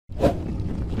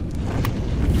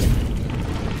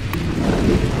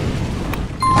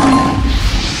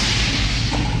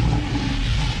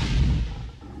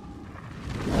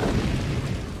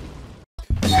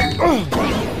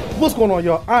What's going on,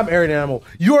 y'all? I'm Aaron Animal.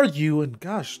 You're you, and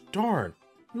gosh darn,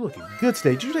 you're looking good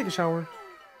today. Did you take a shower?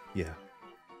 Yeah,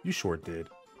 you sure did.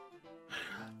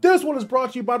 This one is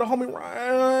brought to you by the homie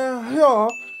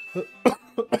Ryan.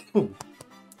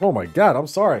 Oh my god, I'm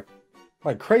sorry.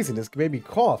 My craziness made me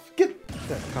cough. Get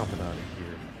that confidant out of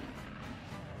here.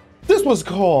 This was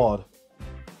called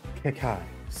Kekkai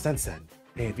Sensen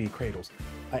AMV Cradles.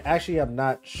 I actually am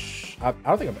not. I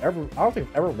don't think I've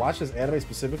ever watched this anime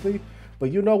specifically,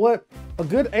 but you know what? A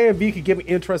good AMV could get me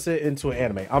interested into an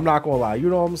anime. I'm not gonna lie. You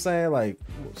know what I'm saying? Like,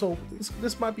 so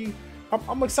this might be.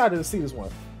 I'm excited to see this one.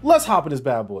 Let's hop in this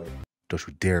bad boy. Don't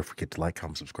you dare forget to like,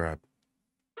 comment, subscribe.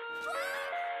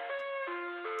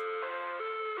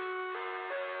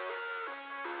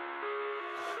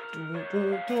 I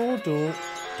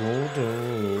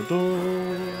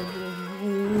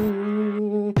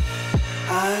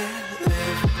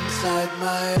live inside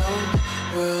my own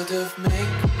world of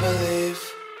make-believe.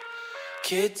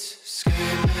 Kids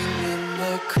screaming in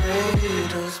the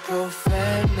cradles,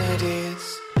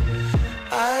 profanities.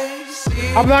 I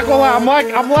see. I'm not gonna lie,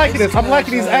 I'm liking this. I'm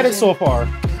liking these edits so far.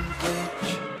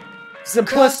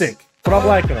 Simplistic, but I'm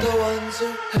liking them. The ones who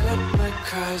heard my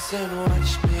cries and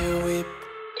watched me weep.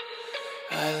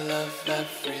 I love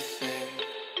everything.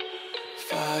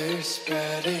 Fire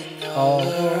spreading all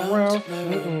around my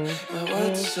room. My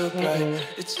world's so bright,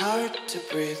 it's hard to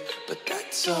breathe, but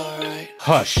that's alright.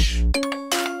 Hush.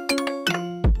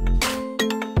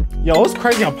 Yo, it's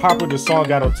crazy how popular this song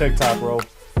got on TikTok, bro.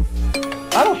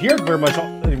 I don't hear it very much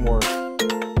anymore.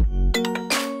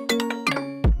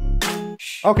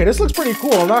 Okay, this looks pretty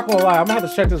cool. I'm not gonna lie. I'm gonna have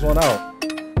to check this one out.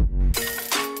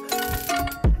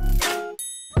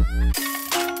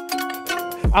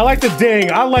 I like the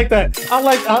ding. I like that. I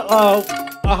like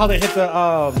how they hit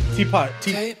the teapot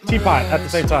at the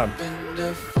same time.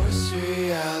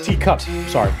 Teacup.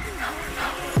 Sorry.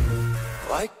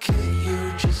 Why can't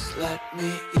you just let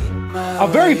me eat my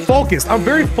I'm very focused. I'm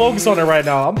very focused on it right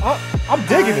now. I'm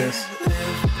digging this.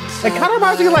 It kind of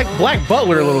reminds me of like Black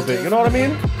Butler a little bit. You know what I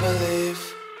mean?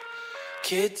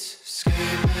 Kids screaming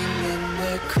in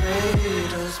the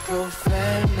cradles,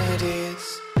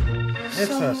 profanities.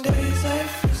 Some days I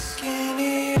feel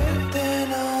skinnier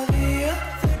than all the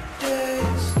other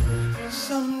days.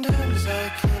 Sometimes I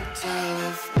can't tell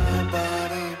if my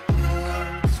body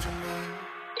belongs to me.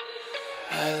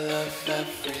 I love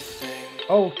everything.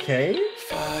 Okay.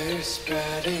 Fire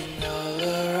spreading all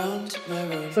around my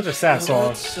room. Such a sad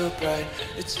song. It's so bright,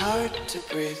 it's hard to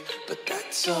breathe, but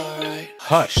that's alright.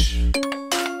 Hush.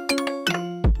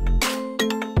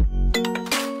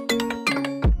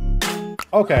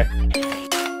 Okay.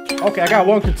 Okay, I got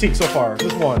one critique so far.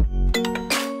 Just one.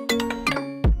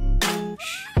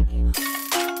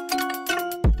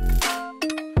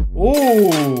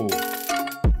 Ooh.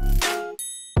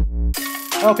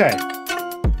 Okay.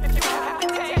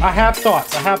 I have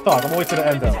thoughts. I'm gonna wait to the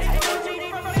end though. I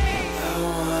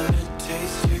wanna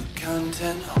taste your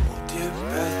content, hold your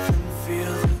breath and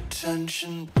feel the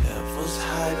tension. Devils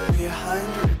hide behind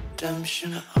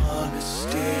redemption.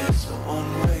 Honesty is a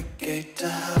one-way gate to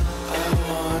hell. I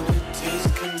wanna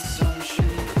taste consumption,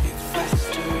 breathe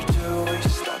faster to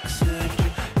waste oxygen.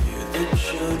 Hear the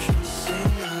children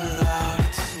sing aloud.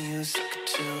 It's music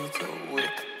till the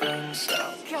wick burns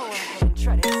out. Go ahead and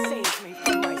try to save me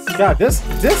from myself. God, this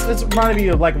is reminding me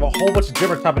of like a whole bunch of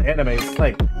different type of animes.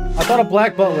 Like, I thought of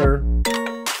Black Butler.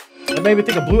 It made me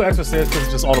think of Blue Exorcist because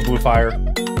it's just all the blue fire.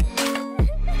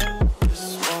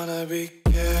 Just wanna be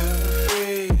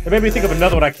carefree. It made me think of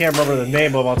another one I can't remember the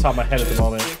name of on top of my head at the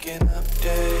moment. Picking up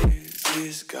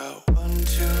daisies, got one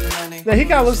too many. Yeah, he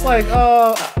kind of looks like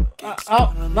not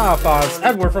Alphonse,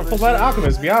 Edward from Fullmetal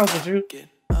Alchemist. To be honest with you. Get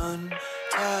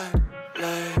untied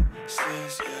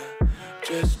laces, yeah.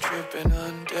 Just tripping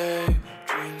on day.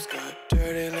 Dreams got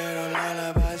dirty little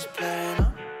lullabies playing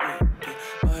on repeat.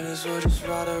 Might as well just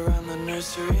ride around the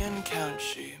nursery and count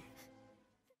sheep.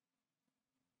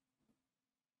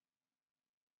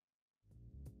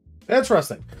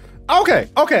 Interesting. Okay.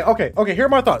 Here are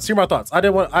my thoughts. I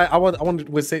wanted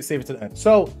to save it to the end.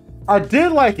 So I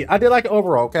did like it. I did like it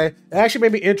overall. Okay, it actually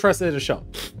made me interested in the show.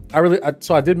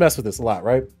 So I did mess with this a lot,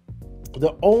 right?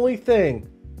 The only thing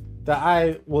that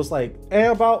I was like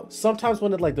about sometimes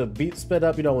when like the beat sped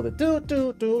up, you know, with the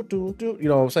do, you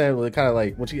know what I'm saying? With kind of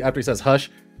like after he says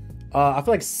hush. I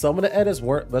feel like some of the edits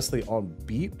weren't necessarily on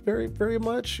beat very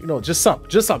much. You know, just some,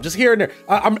 just here and there.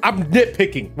 I'm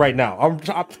nitpicking right now.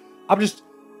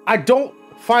 I don't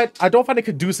find it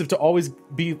conducive to always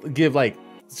give like,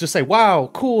 just say,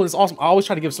 wow, cool, it's awesome. I always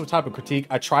try to give some type of critique.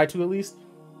 I try to at least.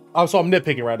 So I'm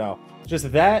nitpicking right now.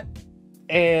 Just that,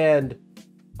 and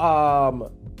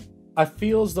I I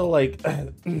feel as though like I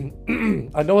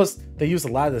noticed they use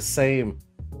a lot of the same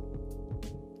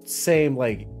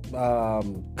like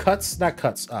cuts, not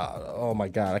cuts. Oh my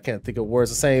god, I can't think of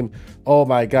words. The same. Oh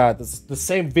my god, the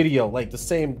same video, like the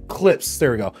same clips.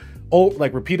 There we go. Oh,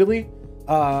 like repeatedly.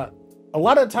 A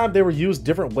lot of the time they were used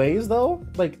different ways though.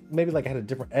 Like maybe like I had a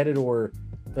different edit or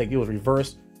like it was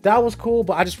reversed. That was cool,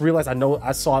 but I just realized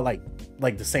I saw like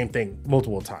the same thing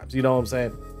multiple times. You know what I'm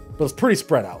saying? But it's pretty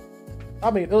spread out. I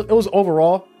mean, it was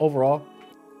overall,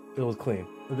 it was clean.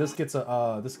 This gets a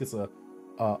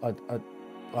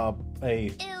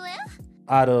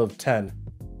out of 10.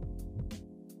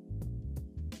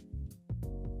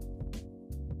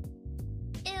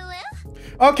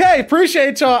 Okay,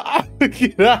 appreciate y'all. I'll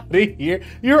get out of here.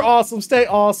 You're awesome. Stay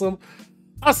awesome.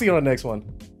 I'll see you on the next one.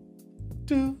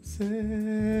 Deuces.